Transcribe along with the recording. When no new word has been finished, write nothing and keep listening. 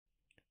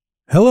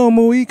Hello,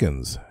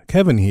 Mohicans.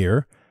 Kevin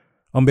here.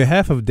 On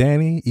behalf of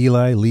Danny,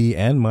 Eli, Lee,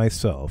 and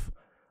myself,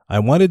 I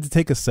wanted to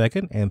take a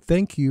second and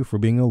thank you for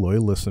being a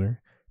loyal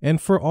listener and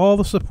for all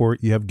the support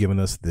you have given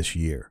us this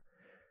year.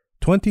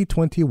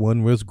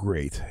 2021 was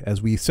great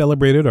as we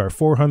celebrated our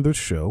 400th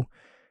show,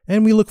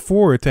 and we look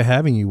forward to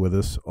having you with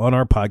us on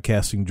our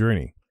podcasting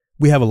journey.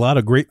 We have a lot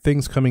of great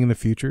things coming in the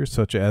future,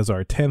 such as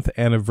our 10th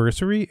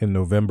anniversary in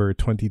November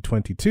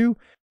 2022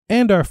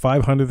 and our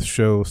 500th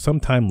show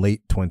sometime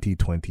late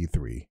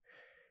 2023.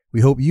 We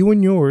hope you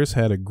and yours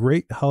had a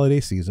great holiday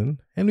season,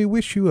 and we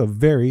wish you a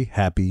very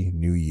happy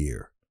new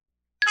year.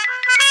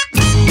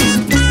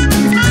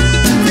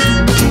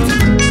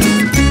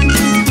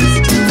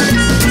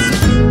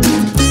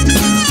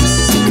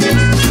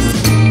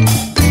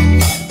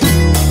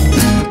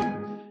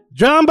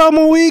 Jumbo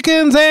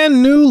Mohicans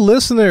and new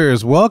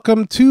listeners,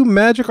 welcome to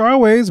Magic Our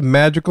Ways,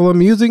 Magical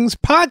a-Musings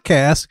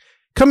podcast,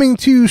 coming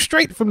to you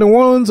straight from New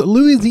Orleans,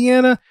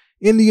 Louisiana,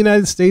 in the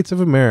United States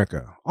of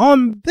America.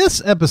 On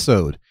this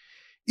episode,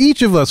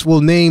 each of us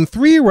will name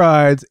 3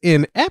 rides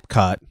in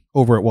Epcot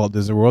over at Walt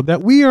Disney World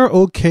that we are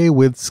okay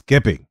with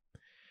skipping.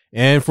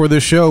 And for the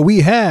show,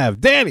 we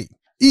have Danny,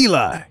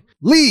 Eli,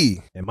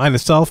 Lee, and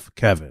myself,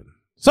 Kevin.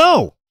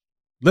 So,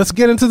 let's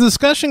get into the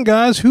discussion,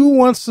 guys. Who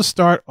wants to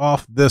start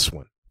off this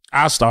one?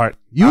 I'll start.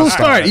 You'll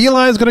start.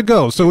 Eli's going to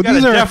go. So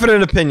these are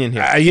definite opinion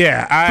here.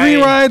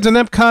 3 rides in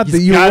Epcot that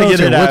you want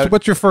to.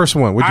 What's your first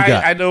one? What you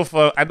got? I know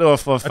for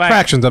a fact.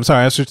 Attractions. I'm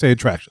sorry. I should say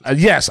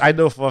attractions. Yes, I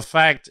know for a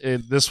fact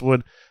this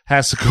one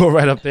has to go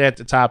right up there at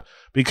the top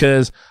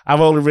because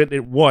I've only ridden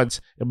it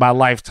once in my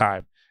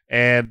lifetime,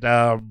 and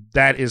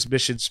that is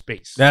Mission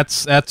Space.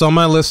 That's on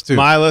my list too.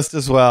 My list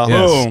as well.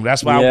 Yes. Boom.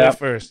 That's why I went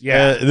first.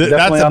 Yeah,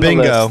 that's a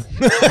bingo.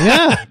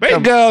 Yeah,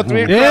 bingo.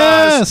 3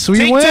 yes,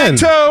 we win.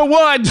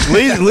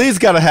 2-1. Lee's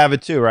got to have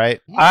it too, right?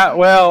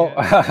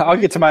 I'll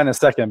get to mine in a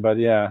second, but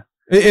yeah,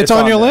 it's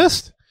on your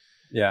list.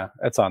 Yeah,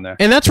 it's on there,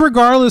 and that's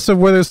regardless of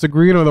whether it's the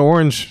green or the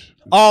orange.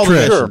 All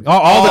the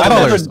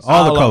colors.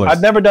 All the colors.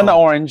 I've never done the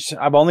orange.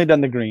 I've only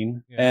done the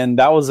green, and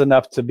that was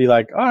enough to be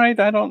like, all right,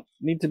 I don't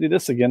need to do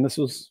this again.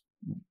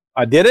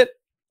 I did it.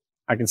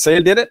 I can say I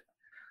did it.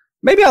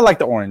 Maybe I like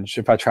the orange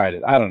if I tried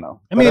it. I don't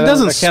know. I mean, it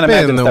doesn't spin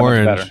the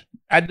orange.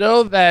 I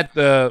know that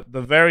the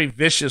very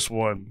vicious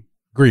one.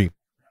 Green.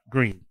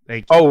 Thank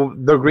you. Oh,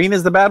 the green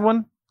is the bad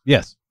one?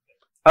 Yes.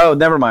 Oh,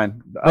 never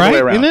mind. Right?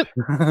 Isn't it?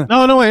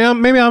 No, wait.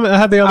 Maybe I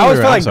had the other way. I always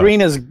feel like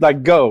green is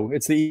like go.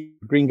 It's the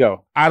green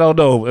go. I don't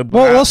know.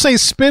 Well, we'll say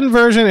spin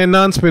version and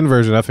non-spin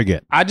version. I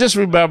forget. I just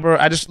remember.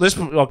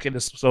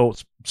 So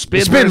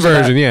spin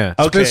version. Yeah.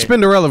 Okay.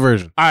 Spinderella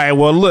version. All right.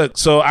 Well, look.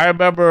 So I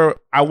remember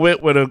I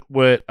went with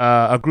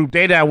a group.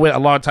 Dana, I went a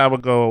long time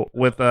ago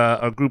with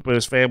a group of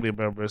his family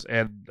members,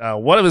 and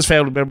one of his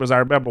family members I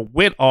remember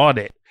went on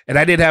it, and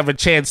I didn't have a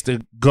chance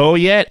to go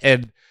yet,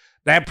 and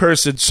that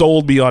person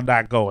sold me on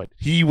not going.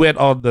 He went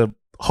on the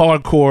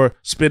hardcore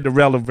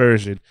Spinderella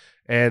version,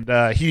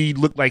 and he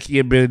looked like he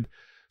had been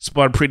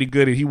spun pretty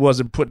good, and he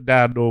wasn't putting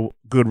down no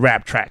good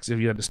rap tracks, if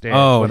you understand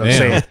what I'm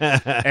saying.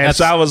 And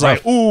so I was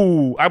like,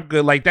 ooh, I'm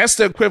good. Like, that's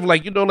the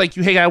equivalent, like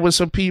you hang out with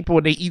some people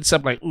and they eat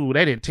something like, ooh,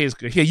 that didn't taste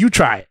good. Here, you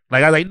try it.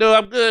 Like, I was like, no,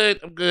 I'm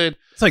good.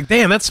 It's like,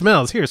 damn, that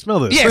smells. Here, smell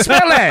this. Yeah,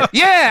 smell that.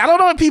 Yeah, I don't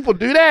know if people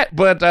do that,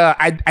 but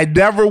I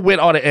never went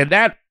on it. And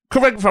that,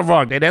 correct me if I'm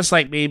wrong, that's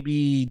like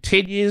maybe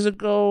 10 years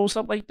ago,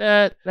 something like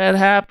that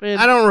happened.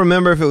 I don't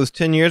remember if it was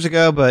 10 years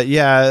ago, but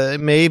yeah,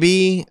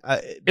 maybe.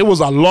 It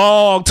was a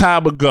long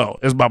time ago,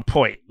 is my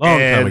point. Long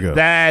time ago.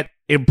 That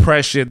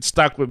impression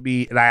stuck with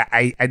me, and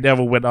I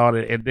never went on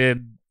it. And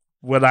then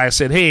when I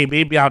said, hey,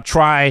 maybe I'll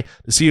try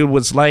to see what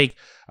it's like,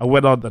 I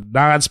went on the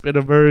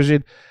non-spinner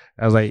version.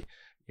 I was like,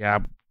 yeah,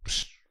 I'm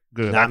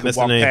good. Not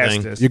missing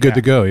anything. You're good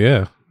to go,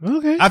 yeah.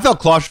 Okay. I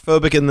felt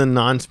claustrophobic in the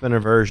non-spinner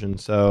version,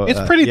 so it's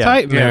pretty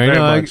tight in there.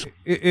 Yeah, like,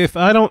 if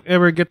I don't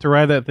ever get to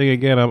ride that thing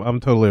again, I'm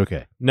totally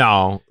okay.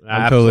 No,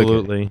 I'm absolutely.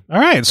 Totally okay. All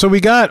right, so we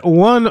got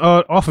one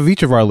off of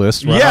each of our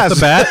lists right off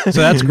the bat,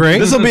 so that's great.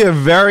 This will be a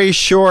very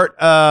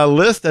short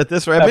list at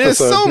this rate. I mean, there's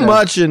so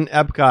much in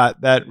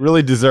Epcot that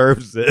really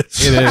deserves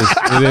this. It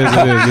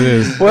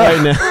is.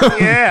 Well, right now.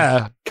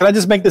 Yeah. Can I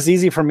just make this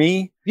easy for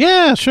me?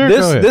 Yeah, sure.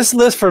 This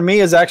list for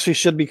me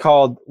should be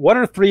called, what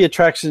are 3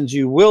 attractions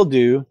you will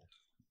do?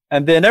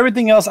 And then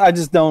everything else, I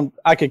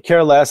could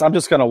care less. I'm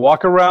just going to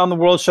walk around the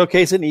World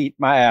Showcase and eat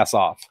my ass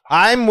off.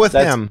 I'm with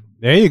him.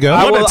 There you go.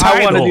 I want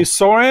to do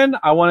Soarin'.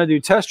 I want to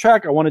do Test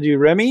Track. I want to do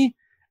Remy.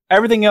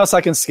 Everything else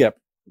I can skip.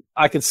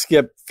 I can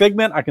skip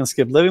Figment. I can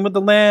skip Living with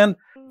the Land.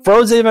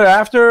 Frozen Ever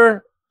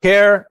After.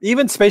 Care.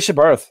 Even Spaceship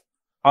Earth.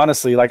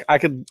 Honestly, like I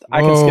can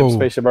skip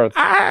Spaceship Earth.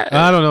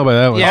 I don't know about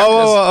that one.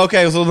 Yeah,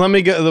 okay. So let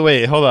me go.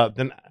 Wait, hold up.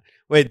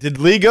 Did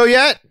Lee go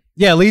yet?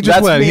 Yeah, Lee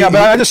just went.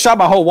 But I just shot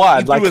my whole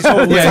wad.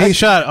 He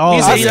shot all.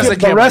 I'll skip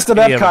the rest of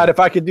Epcot.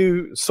 If I could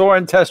do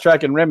Soarin', Test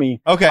Track, and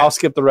Remy, okay, I'll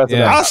skip the rest of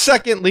Epcot. I'll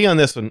second Lee on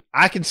this one.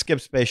 I can skip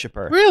Spaceship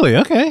Earth. Really?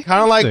 Okay.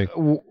 Kind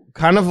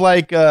of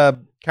like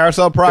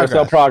Carousel Progress.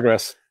 Carousel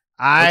Progress.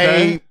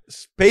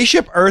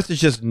 Spaceship Earth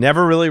has just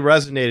never really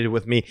resonated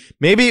with me.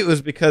 Maybe it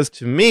was because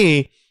to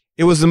me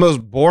it was the most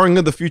boring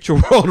of the Future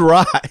World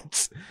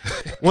rides.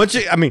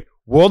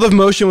 World of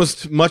Motion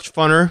was much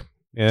funner.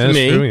 Yeah, to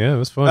me. True. Yeah, it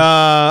was fun.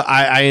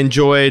 I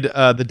enjoyed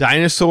the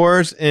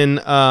dinosaurs in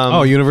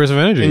Universe of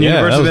Energy.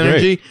 Universe of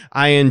Energy. Great.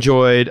 I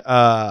enjoyed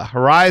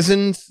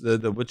Horizons.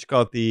 The what you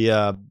call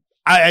it?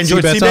 I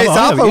enjoyed Seabase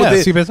Alpha.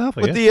 Seabase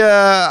Alpha. With the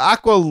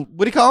aqua. What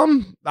do you call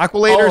them?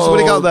 Aqualators. What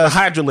do you call the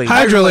hydrolators?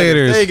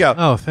 Hydrolators. There you go.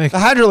 Oh, thank the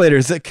you.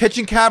 hydrolators. The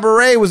Kitchen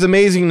Cabaret was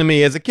amazing to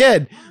me as a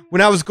kid.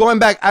 When I was going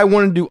back, I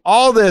wanted to do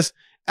all this.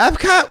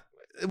 Epcot.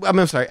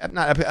 I'm sorry,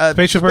 not Epcot.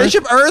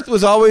 Spaceship Earth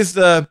was always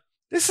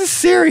this is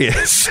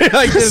serious.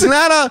 Like there's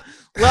not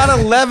a lot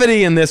of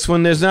levity in this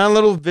one. There's not a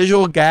little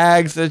visual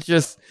gags. There's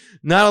just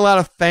not a lot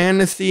of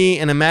fantasy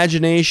and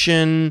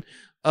imagination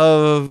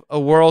of a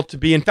world to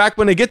be. In fact,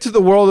 when they get to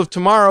the world of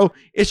tomorrow,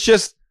 it's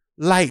just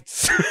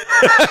lights.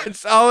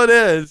 That's all it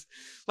is.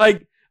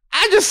 Like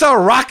I just saw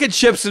rocket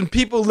ships and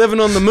people living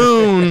on the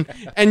moon,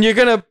 and you're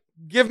gonna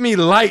give me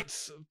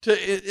lights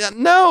to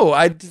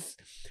no.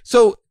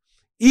 So.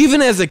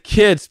 Even as a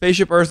kid,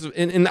 Spaceship Earth,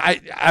 and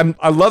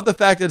I love the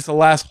fact that it's the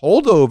last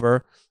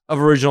holdover of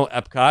original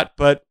Epcot,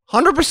 but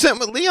 100%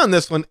 with Lee on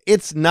this one.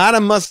 It's not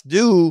a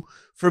must-do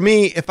for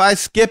me. If I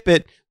skip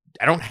it,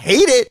 I don't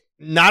hate it.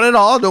 Not at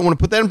all. Don't want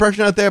to put that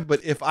impression out there,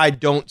 but if I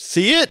don't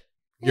see it,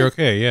 you're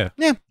okay, yeah.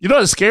 Yeah. You know,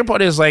 the scary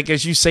part is, like,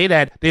 as you say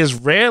that, there's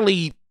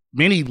rarely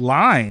many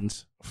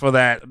lines for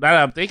that. Now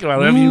that I'm thinking about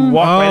it, whenever you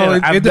walk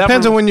right in, it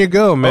depends on when you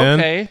go, man.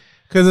 Okay.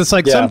 Because it's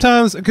like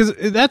sometimes, because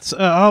that's,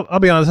 I'll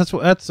be honest,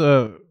 that's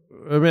and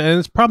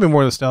it's probably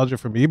more nostalgia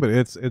for me, but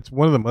it's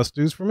one of the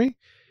must-dos for me.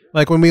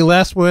 Like when we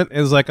last went,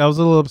 it's like I was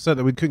a little upset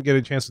that we couldn't get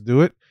a chance to do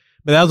it,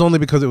 but that was only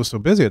because it was so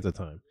busy at the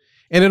time.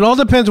 And it all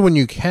depends on when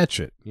you catch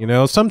it, you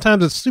know?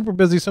 Sometimes it's super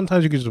busy,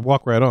 sometimes you can just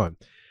walk right on.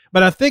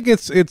 But I think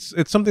it's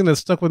something that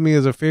stuck with me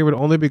as a favorite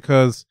only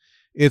because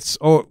it's,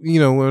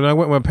 when I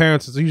went with my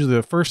parents, it's usually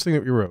the first thing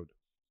that we rode.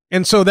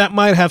 And so that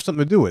might have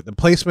something to do with the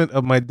placement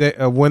of my day,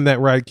 of when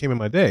that ride came in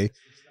my day,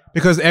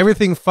 because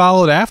everything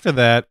followed after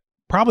that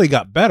probably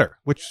got better,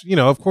 which,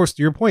 of course,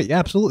 to your point, yeah,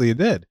 absolutely it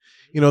did.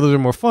 Those are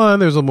more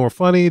fun. There's a little more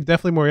funny,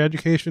 definitely more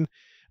education.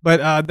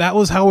 But that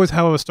was how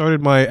I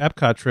started my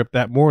Epcot trip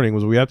that morning.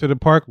 Was we got to the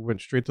park, we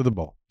went straight to the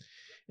ball,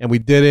 and we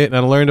did it. And I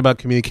learned about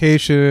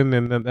communication,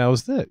 and that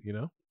was it.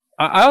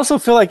 I also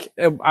feel like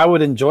I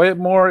would enjoy it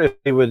more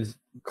if they would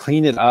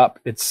clean it up.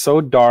 It's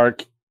so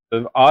dark.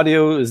 The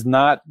audio is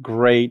not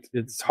great.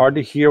 It's hard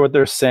to hear what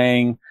they're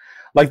saying.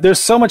 Like there's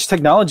so much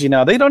technology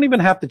now. They don't even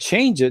have to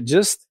change it.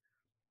 Just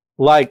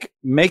like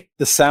make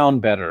the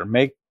sound better.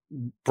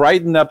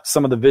 Brighten up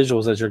some of the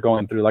visuals as you're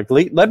going through. Like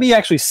let me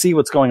actually see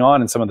what's going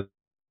on in some of the.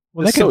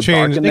 Well, they can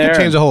change. They can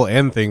change the whole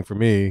end thing for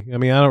me. I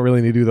mean, I don't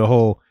really need to do the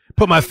whole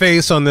put my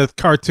face on the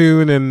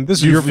cartoon and this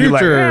is your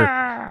future.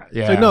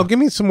 Yeah. So, no, give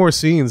me some more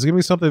scenes. Give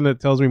me something that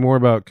tells me more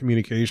about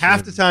communication.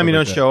 Half the time you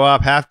don't show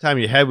up. Half the time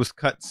your head was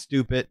cut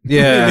stupid.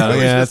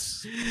 Yeah,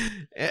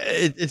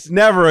 it's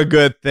never a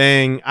good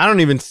thing. I don't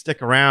even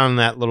stick around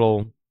that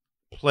little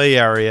play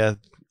area.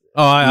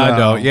 Oh, I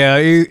don't. Yeah,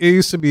 it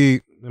used to be.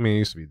 I mean, it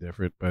used to be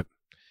different, but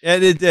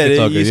it did. It's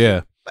all good,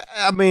 yeah.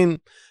 I mean,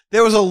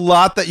 there was a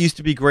lot that used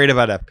to be great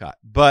about Epcot,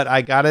 but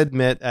I gotta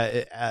admit,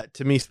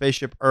 to me,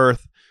 Spaceship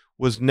Earth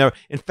was never.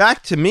 In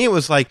fact, to me, it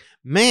was like,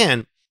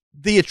 man.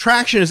 The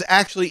attraction is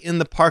actually in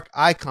the park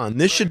icon.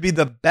 This should be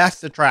the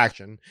best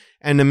attraction.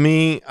 And to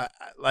me,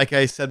 like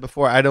I said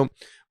before, I don't,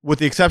 with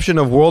the exception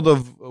of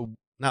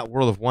not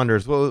World of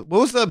Wonders. Where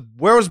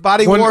was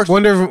Body Wars?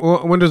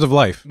 Wonders of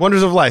Life.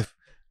 Wonders of Life.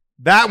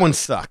 That one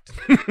sucked.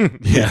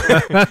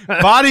 Yeah.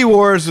 Body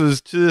Wars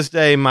was to this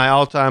day my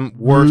all-time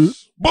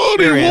worst.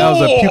 Body Wars. That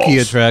was a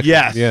pukey attraction.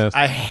 Yes.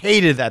 I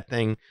hated that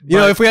thing.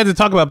 If we had to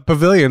talk about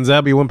pavilions,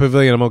 that'd be one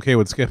pavilion I'm okay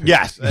with skipping.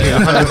 Yes.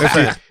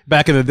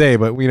 Back in the day,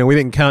 but we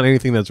didn't count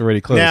anything that's already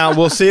closed. Now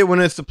we'll see it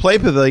when it's the Play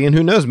Pavilion.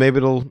 Who knows? Maybe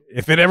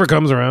if it ever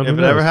comes around. If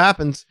it ever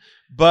happens.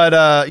 But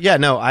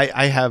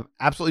I have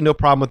absolutely no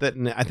problem with it,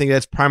 and I think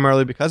that's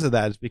primarily because of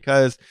that. It's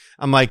because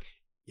I'm like,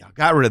 y'all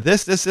got rid of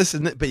this,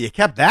 and but you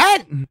kept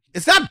that.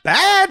 It's not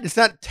bad. It's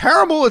not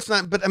terrible. It's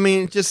not. But I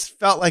mean, it just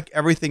felt like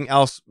everything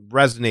else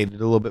resonated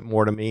a little bit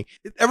more to me.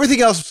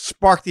 Everything else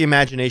sparked the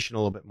imagination a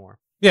little bit more.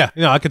 Yeah,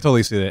 I could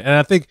totally see that, and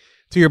I think.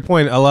 To your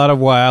point, a lot of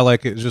why I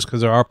like it is just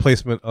because of our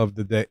placement of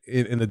the day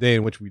in the day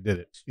in which we did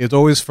it. It's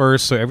always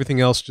first, so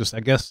everything else just, I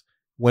guess,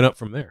 went up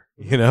from there.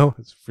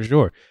 It's for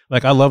sure.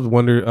 Like I loved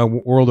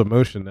World of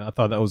Motion. I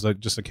thought that was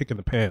just a kick in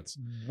the pants.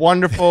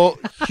 Wonderful,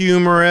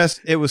 humorous.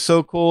 It was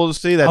so cool to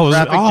see that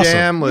traffic awesome.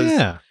 jam was.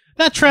 Yeah,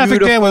 that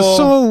traffic jam was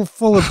so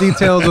full of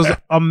details. It was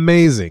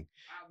amazing.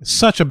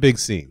 Such a big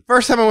scene.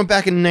 First time I went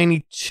back in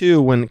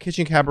 '92 when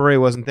Kitchen Cabaret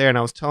wasn't there, and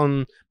I was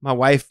telling my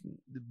wife,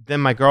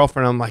 then my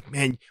girlfriend, I'm like,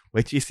 man,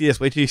 wait till you see this,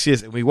 wait till you see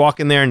this. And we walk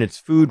in there and it's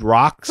Food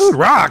Rocks. Food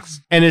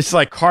Rocks. And it's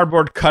like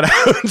cardboard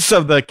cutouts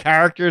of the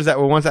characters that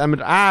were once.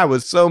 I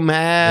was so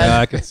mad. Yeah,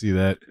 I can see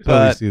that.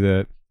 Totally see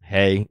that.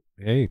 Hey.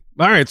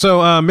 All right.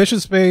 So Mission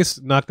Space,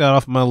 knocked that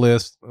off my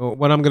list.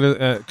 What I'm going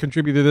to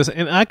contribute to this,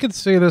 and I could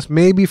say this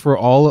maybe for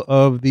all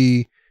of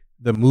the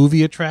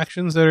movie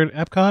attractions that are in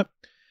Epcot,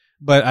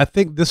 But I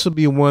think this would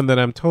be one that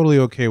I'm totally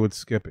okay with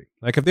skipping.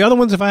 Like if the other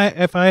ones, if I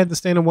had to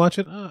stand and watch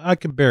it, I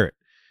could bear it.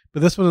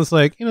 But this one is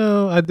like,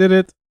 I did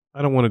it.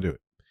 I don't want to do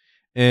it.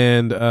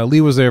 And Lee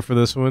was there for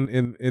this one.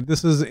 And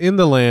this is In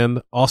the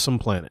Land, Awesome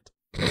Planet.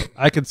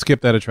 I could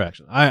skip that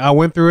attraction. I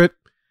went through it.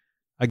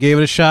 I gave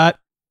it a shot.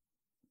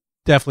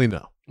 Definitely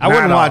no. I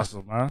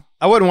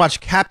wouldn't watch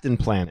Captain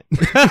Planet,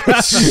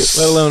 let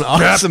alone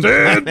Awesome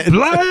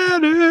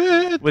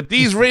Planet. With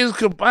these rings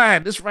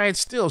combined, this ride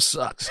still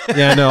sucks.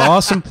 Yeah, no,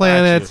 Awesome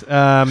Planet.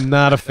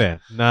 Not a fan.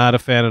 Not a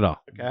fan at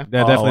all. Okay,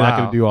 definitely not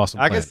going to do Awesome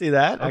Planet. I can see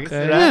that. Okay. I can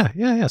see that.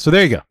 Yeah. So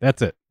there you go.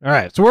 That's it. All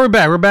right. So we're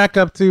back. We're back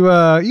up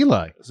to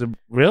Eli. Is it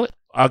really?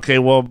 Okay.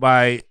 Well,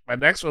 my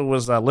next one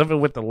was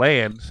Living with the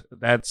Land.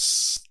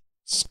 That's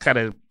kind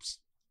of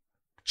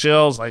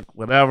chills, like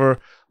whatever. A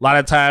lot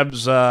of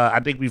times, I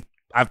think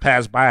I've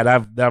passed by it.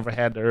 I've never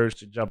had the urge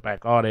to jump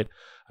back on it.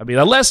 I mean,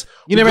 unless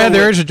you never had the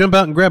urge to jump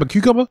out and grab a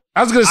cucumber.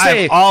 I was going to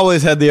say, I've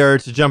always had the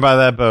urge to jump out of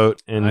that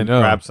boat and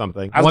grab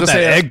something. I was going to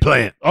say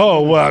eggplant.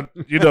 Oh well,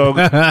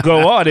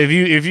 go on. If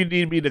you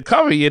need me to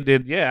cover you,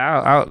 then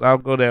yeah, I'll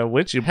go there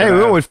with you. Hey, we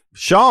went with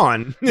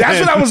Sean.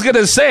 That's what I was going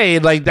to say.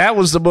 Like that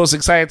was the most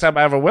exciting time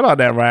I ever went on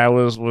that ride.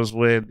 Was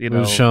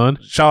when Sean.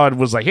 Sean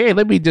was like, "Hey,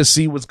 let me just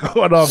see what's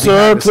going on."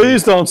 Sir,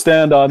 please don't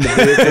stand on the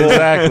vehicle.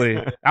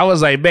 Exactly. I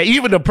was like, man,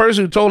 even the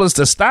person who told us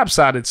to stop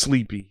sounded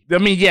sleepy. I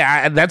mean,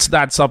 yeah, that's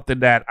not something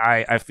that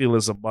I feel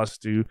is a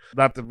must do.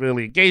 Nothing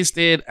really against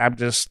it. I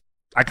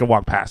can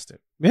walk past it.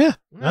 Yeah.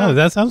 No,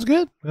 that sounds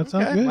good. That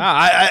sounds good. Wow,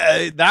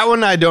 I that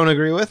one I don't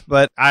agree with,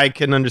 but I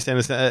can understand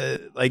this.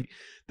 Like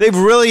they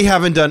really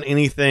haven't done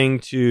anything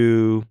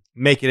to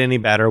make it any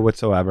better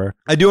whatsoever.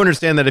 I do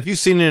understand that if you've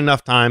seen it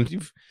enough times,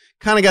 you've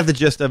kind of got the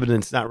gist of it,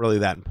 and it's not really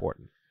that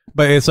important.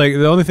 But it's like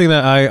the only thing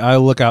that I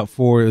look out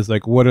for is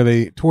like, what are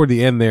they toward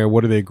the end there?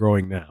 What are they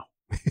growing now?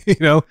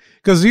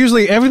 Because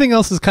usually everything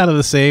else is kind of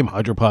the same,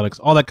 hydroponics,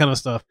 all that kind of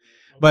stuff.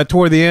 But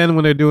toward the end,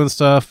 when they're doing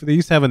stuff, they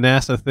used to have a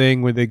NASA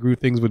thing where they grew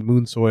things with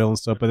moon soil and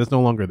stuff, but it's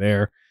no longer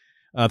there.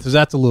 So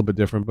that's a little bit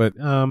different. But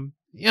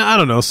I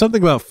don't know.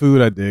 Something about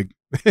food I dig.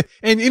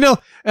 And,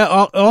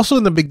 also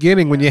in the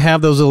beginning, when you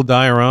have those little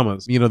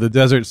dioramas, the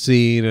desert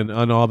scene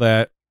and all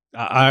that,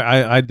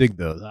 I dig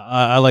those.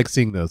 I like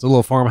seeing those. A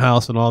little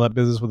farmhouse and all that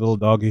business with a little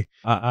doggy.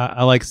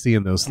 I like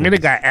seeing those things. I mean, they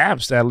got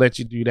apps that let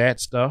you do that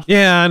stuff.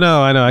 Yeah, I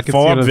know. I can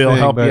Farmville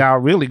help you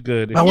out really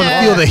good. I want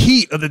to feel the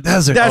heat of the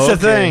desert. That's the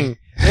thing.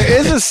 There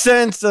is a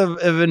sense of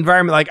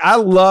environment. Like I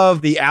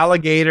love the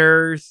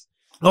alligators.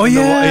 Oh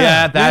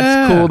yeah,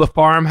 that's cool. The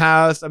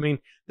farmhouse. I mean,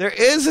 there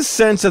is a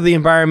sense of the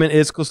environment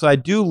is cool. So I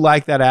do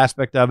like that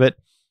aspect of it.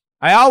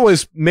 I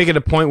always make it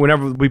a point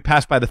whenever we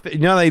pass by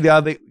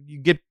you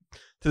get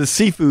to the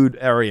seafood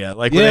area,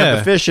 like when they have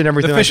the fish and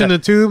everything. The fish like in the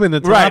tube and the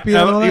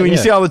tilapia. And all that? When you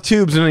see all the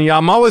tubes, and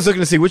I'm always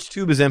looking to see which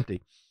tube is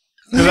empty.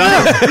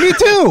 Yeah, me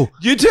too.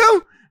 You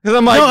too? Because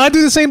I'm like, no, I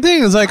do the same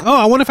thing. It's like,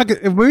 I wonder if I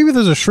could. Maybe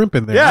there's a shrimp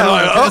in there. Yeah,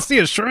 I see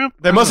a shrimp.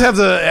 They must have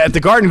at the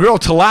Garden Grill.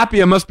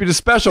 Tilapia must be the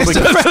special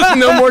because there's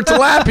no more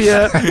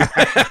tilapia.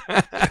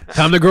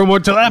 Time to grow more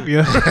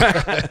tilapia.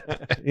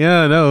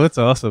 Yeah, no, it's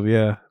awesome.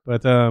 Yeah,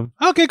 but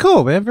okay,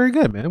 cool, man. Very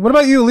good, man. What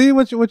about you, Lee?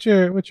 What's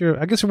your?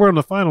 I guess we're on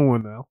the final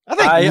one now.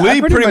 I think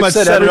Lee pretty much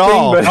said it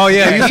all. Oh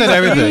yeah, you said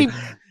everything.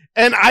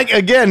 And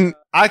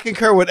I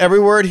concur with every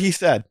word he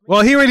said.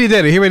 Well, he already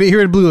did it. He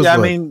already blew his load. I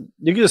mean,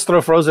 you can just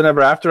throw Frozen Ever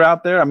After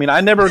out there. I mean,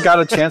 I never got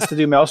a chance to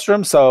do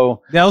Maelstrom,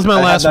 so that was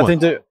my last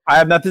one. I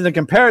have nothing to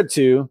compare it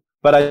to,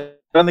 but I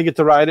finally get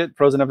to ride it,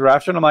 Frozen Ever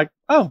After, and I'm like,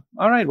 oh,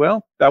 all right,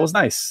 well, that was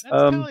nice.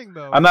 Telling,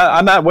 though. I'm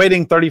not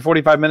waiting 30,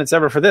 45 minutes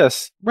ever for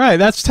this. Right,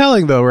 that's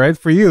telling, though, right,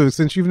 for you,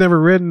 since you've never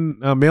ridden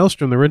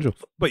Maelstrom, the original,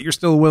 but you're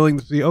still willing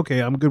to see, okay,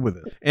 I'm good with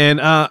it. And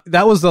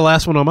that was the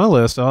last one on my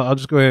list. I'll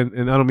just go ahead,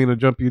 and I don't mean to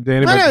jump you,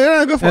 Danny, but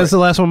go for it. That's the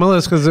last one on my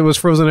list, because it was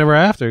Frozen Ever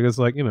After. It's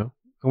like, I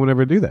would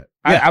never do that.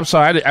 Yeah. I'm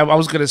sorry, I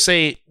was going to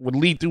say, when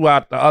Lee threw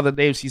out the other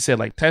names, he said,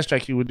 like, Test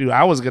Track he would do.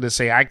 I was going to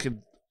say I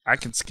could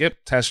skip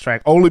Test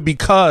Track only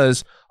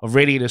because of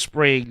Radiator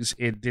Springs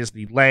in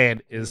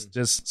Disneyland is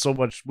just so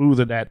much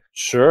smoother that.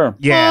 Sure.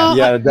 Yeah.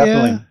 Yeah,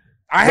 definitely.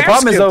 The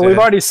problem is, though, we've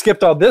already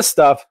skipped all this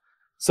stuff,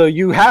 so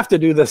you have to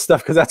do this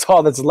stuff because that's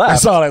all that's left.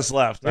 That's all that's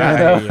left.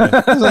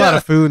 There's a lot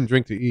of food and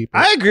drink to eat.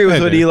 I agree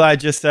with what Eli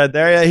just said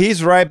there. Yeah,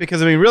 he's right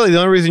because, I mean, really, the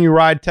only reason you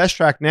ride Test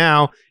Track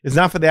now is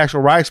not for the actual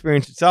ride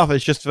experience itself.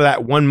 It's just for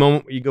that one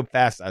moment where you go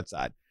fast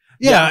outside.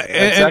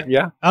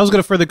 Yeah. I was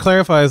going to further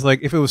clarify is like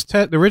if it was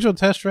the original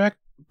Test Track,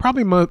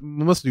 probably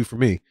must do for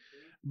me.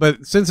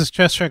 But since it's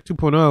Test Track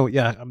 2.0,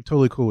 yeah, I'm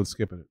totally cool with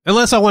skipping it.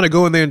 Unless I want to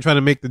go in there and try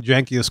to make the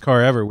jankiest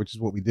car ever, which is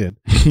what we did.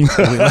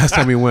 Last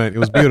time we went, it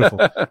was beautiful.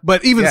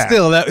 But even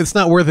still, it's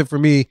not worth it for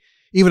me,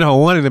 even if I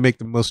wanted to make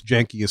the most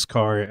jankiest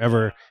car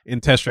ever in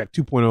Test Track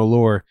 2.0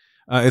 lore.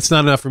 It's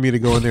not enough for me to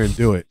go in there and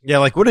do it. Yeah,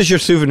 like what is your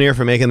souvenir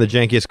for making the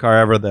jankiest car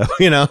ever, though?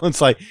 It's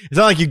not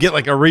like you get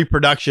like a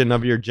reproduction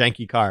of your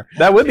janky car.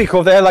 That would be cool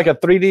if they had like a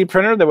 3D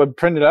printer that would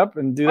print it up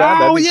and do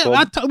that. Oh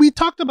yeah, cool. We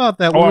talked about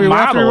that when we were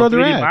after the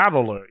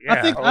modeler.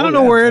 Yeah. I don't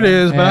know where it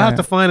is, but I have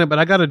to find it. But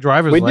I got a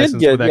driver's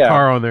license for that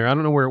car on there. I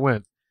don't know where it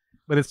went.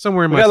 but it's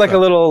somewhere in we my got like stuff.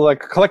 a little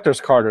like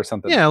collector's card or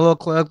something. Yeah, a little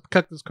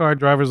collector's card,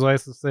 driver's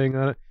license thing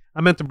on it.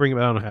 I meant to bring it,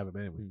 but I don't have it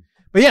anyway.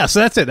 But yeah, so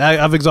that's it.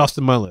 I've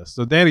exhausted my list.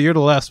 So Danny, you're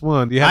the last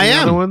one. Do you have any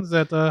other ones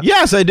that?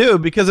 Yes, I do,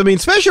 because I mean,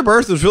 Spaceship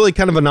Earth was really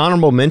kind of an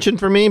honorable mention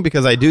for me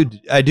because I do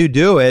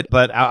it,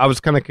 but I was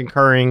kind of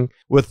concurring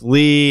with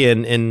Lee,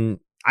 and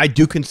I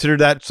do consider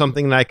that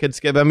something that I could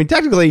skip. I mean,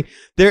 technically,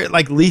 there,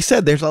 like Lee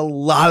said, there's a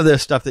lot of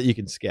this stuff that you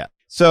can skip.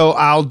 So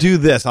I'll do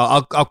this.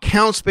 I'll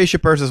count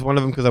Spaceship Earth as one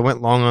of them because I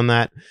went long on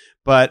that,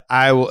 but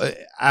I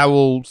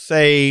will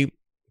say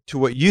to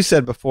what you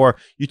said before.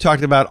 You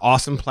talked about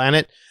Awesome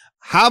Planet.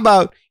 How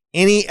about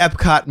any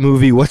Epcot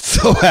movie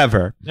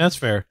whatsoever? That's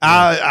fair.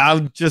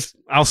 I'll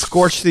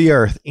scorch the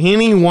earth.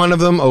 Any one of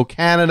them. Oh,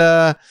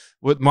 Canada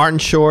with Martin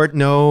Short.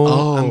 No,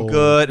 I'm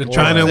good. The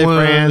China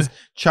one.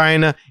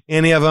 China.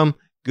 Any of them.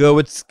 Good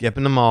with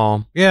skipping them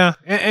all. Yeah,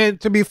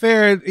 and to be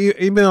fair,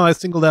 even though I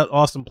singled out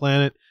Awesome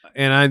Planet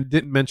and I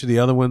didn't mention the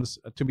other ones,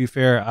 to be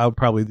fair, I would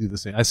probably do the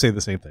same. I say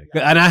the same thing.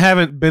 And I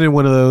haven't been in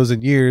one of those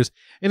in years.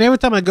 And every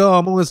time I go,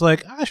 I'm always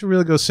like, I should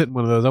really go sit in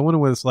one of those. I wonder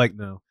what it's like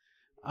now.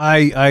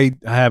 I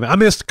haven't. I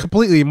missed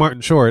completely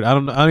Martin Short. I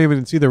don't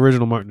even see the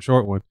original Martin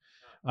Short one.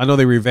 I know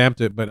they revamped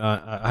it, but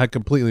I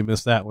completely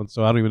missed that one,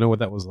 so I don't even know what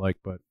that was like.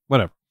 But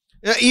whatever.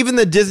 Yeah, even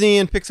the Disney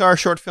and Pixar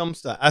short film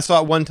stuff. I saw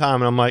it one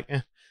time, and I'm like,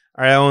 all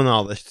right, I own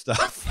all this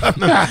stuff.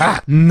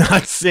 I'm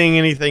not seeing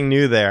anything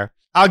new there.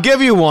 I'll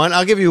give you one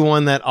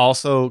that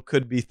also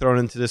could be thrown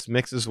into this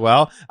mix as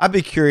well. I'd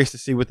be curious to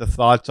see what the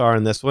thoughts are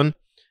in this one.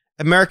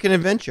 American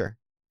Adventure.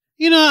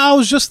 You know, I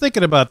was just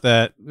thinking about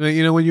that.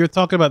 You know, when you're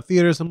talking about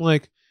theaters, I'm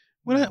like,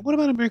 what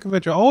about American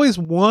Adventure? I always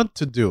want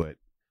to do it,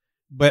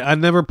 but I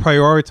never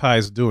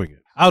prioritize doing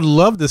it. I would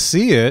love to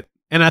see it,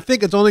 and I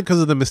think it's only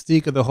because of the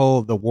mystique of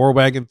the War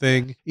Wagon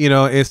thing. You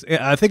know,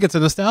 I think it's a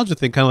nostalgia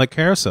thing, kind of like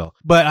Carousel.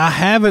 But I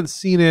haven't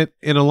seen it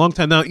in a long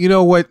time. Now, you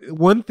know what?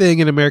 One thing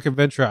in American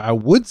Adventure I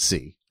would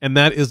see, and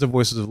that is the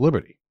Voices of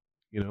Liberty.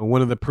 You know,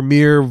 one of the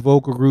premier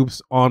vocal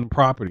groups on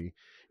property.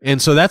 And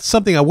so that's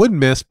something I would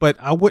miss, but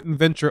I wouldn't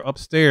venture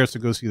upstairs to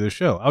go see their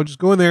show. I would just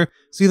go in there,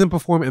 see them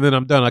perform, and then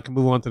I'm done. I can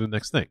move on to the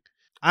next thing.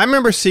 I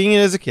remember seeing it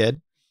as a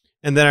kid,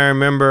 and then I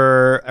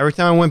remember every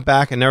time I went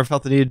back, I never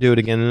felt the need to do it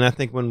again. And I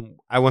think when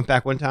I went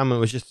back one time, and it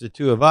was just the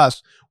two of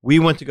us, we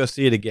went to go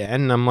see it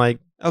again, and I'm like,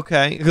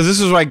 okay, because this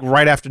was like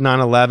right after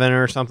 9/11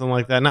 or something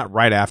like that. Not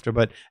right after,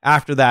 but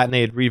after that, and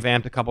they had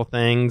revamped a couple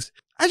things.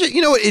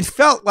 You know, it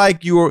felt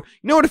like you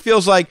know what it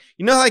feels like?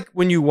 You know, like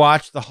when you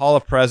watch the Hall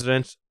of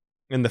Presidents,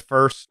 in the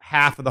first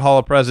half of the Hall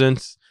of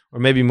Presidents, or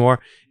maybe more,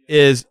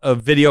 is a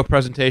video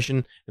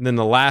presentation, and then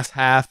the last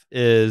half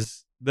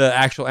is the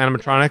actual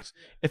animatronics.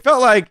 It felt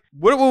like,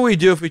 what would we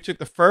do if we took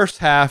the first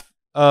half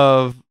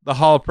of the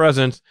Hall of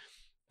Presidents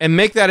and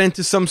make that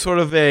into some sort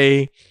of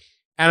a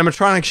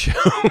animatronic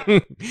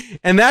show?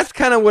 And that's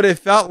kind of what it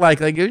felt like.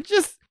 Like, it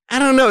just, I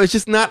don't know, it's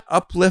just not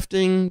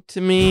uplifting to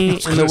me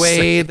in the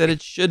way that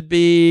it should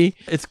be.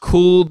 It's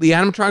cool. The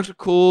animatronics are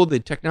cool. The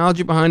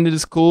technology behind it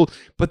is cool.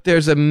 But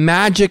there's a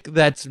magic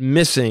that's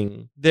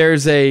missing.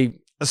 There's a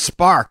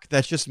spark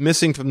that's just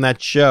missing from that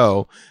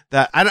show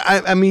that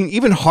I mean,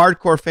 even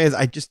hardcore fans,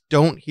 I just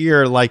don't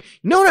hear. Like,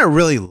 you know what I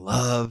really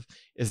love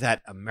is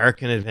that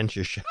American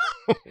Adventure show.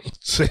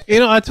 You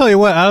know, I tell you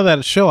what, out of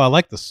that show, I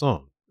like the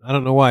song. I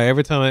don't know why.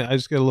 Every time I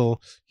just get a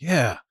little,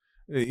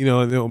 you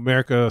know, the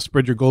America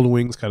spread your golden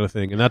wings kind of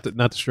thing, and not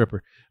the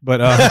stripper, but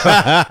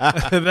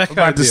that I'm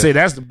about to say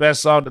that's the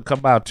best song to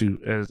come out to.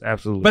 Is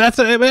absolutely. But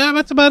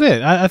that's about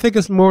it. I think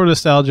it's more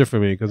nostalgia for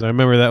me because I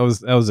remember that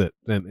was it.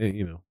 And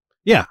you know,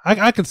 yeah,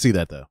 I could see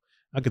that though.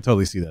 I could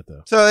totally see that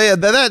though. So yeah,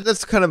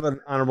 that's kind of an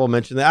honorable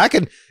mention. I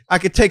could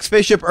take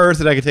Spaceship Earth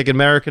and I could take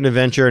American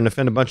Adventure and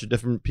offend a bunch of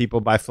different people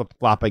by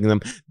flip-flopping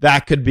them.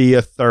 That could be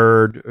a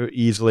third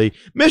easily.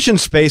 Mission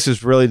Space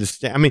is really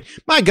I mean,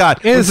 my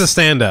God, it is a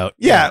standout.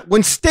 Yeah,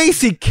 when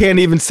Stacy can't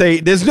even say,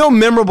 there's no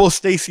memorable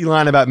Stacy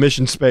line about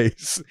Mission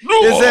Space.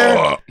 Is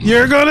there?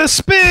 You're gonna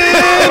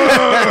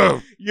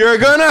spin. You're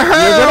gonna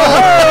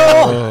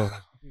hurl.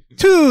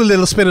 Two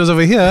little spinners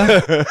over here.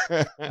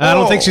 I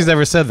don't think she's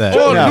ever said that.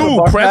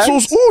 New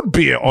pretzels and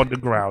beer on the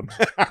ground.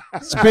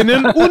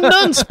 Spinning or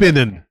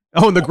non-spinning?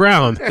 On the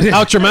ground.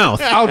 Out your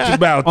mouth. Out your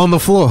mouth. On the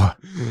floor.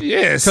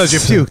 Yes. Because you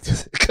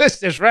puked.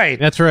 Because that's right.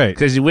 That's right.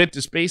 Because you went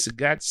to space and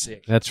got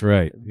sick. That's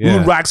right. Yeah.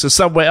 Moon rocks are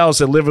somewhere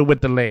else and living with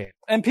the land.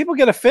 And people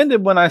get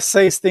offended when I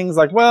say things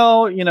like,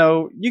 well, you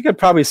know, you could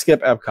probably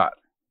skip Epcot.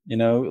 You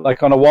know,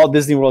 like on a Walt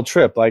Disney World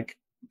trip. Like,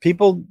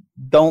 people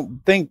don't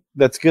think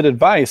that's good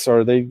advice,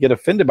 or they get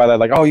offended by that.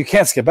 Like, oh, you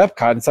can't skip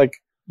Epcot. It's like,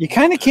 you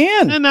kind of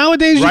can. And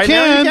nowadays you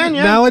can. Yeah.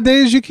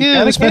 Nowadays you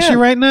can, especially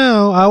right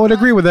now. I would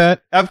agree with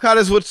that. Epcot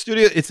is what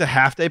studio? It's a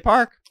half-day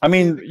park. I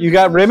mean, you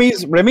got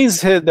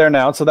Remy's hit there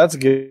now, so that's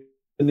good.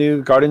 The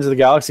new Guardians of the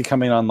Galaxy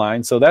coming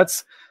online, so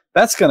that's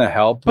going to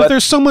help. But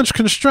there's so much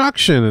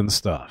construction and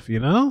stuff, you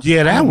know?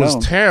 Yeah, that was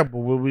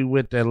terrible when we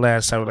went there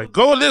last time. Like,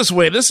 go this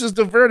way. This is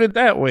diverted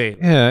that way.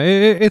 Yeah,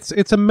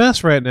 it's a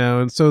mess right now.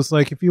 And so it's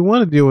like, if you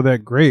want to deal with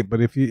that, great. But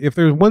if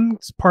there's one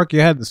park you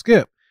had to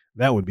skip,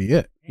 that would be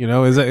it. You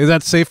know, is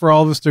that safe for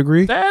all of us to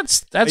agree?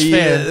 That's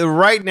fair.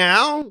 Right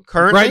now,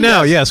 currently. Right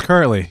now, yes,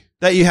 currently.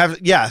 That you have,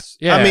 yes.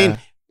 Yeah. I mean,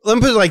 let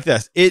me put it like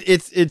this.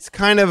 It's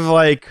kind of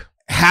like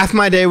half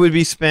my day would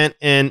be spent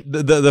in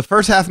the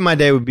first half of my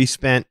day would be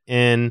spent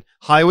in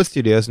Hollywood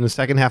Studios, and the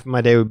second half of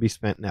my day would be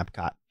spent in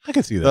Epcot. I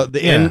can see that.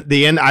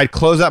 The end, I'd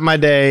close out my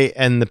day,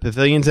 and the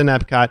pavilions in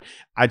Epcot.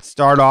 I'd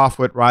start off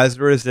with Rise of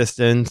the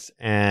Resistance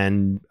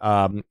and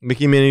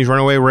Mickey and Minnie's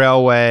Runaway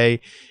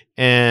Railway,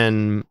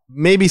 and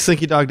maybe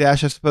Slinky Dog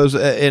Dash, I suppose,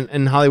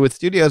 in Hollywood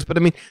Studios. But I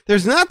mean,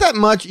 there's not that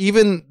much.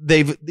 Even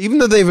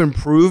though they've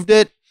improved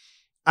it,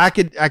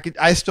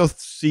 I still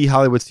see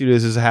Hollywood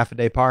Studios as a half a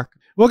day park.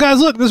 Well, guys,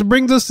 look, this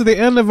brings us to the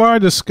end of our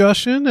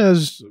discussion.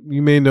 As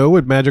you may know,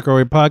 with Magic Our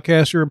Way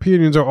Podcast, your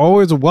opinions are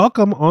always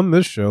welcome on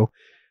this show.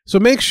 So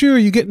make sure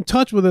you get in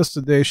touch with us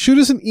today. Shoot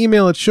us an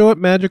email at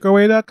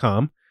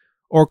show@magicourway.com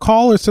or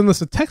call or send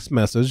us a text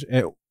message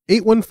at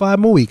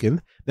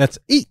 815-MOWEEKEND. That's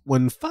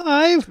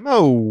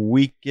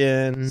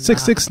 815-MOWEEKEND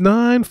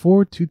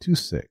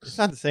 669-4226. It's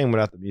not the same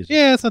without the music.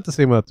 Yeah, it's not the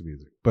same without the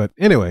music. But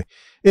anyway,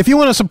 if you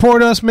want to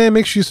support us, man,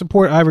 make sure you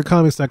support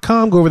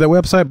ivorycomics.com. Go over that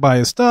website, buy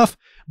his stuff.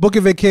 Book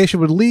a vacation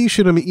with Lee.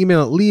 Shoot him an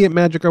email at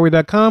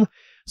lee@magicourway.com.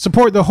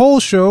 Support the whole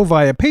show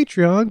via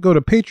Patreon. Go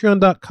to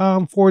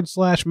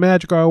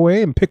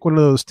patreon.com/magicourway and pick one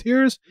of those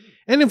tiers.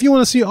 And if you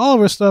want to see all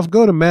of our stuff,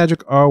 go to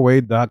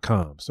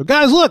magicourway.com. So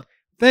guys, look,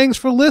 thanks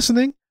for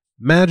listening.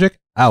 Magic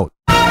out.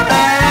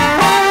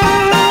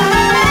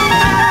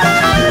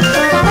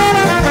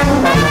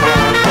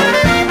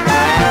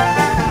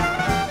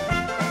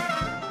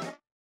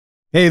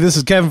 Hey, this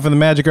is Kevin from the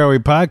Magic Our Way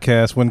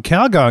Podcast. When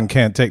Calgon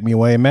can't take me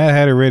away, Mad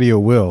Hatter Radio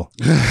will.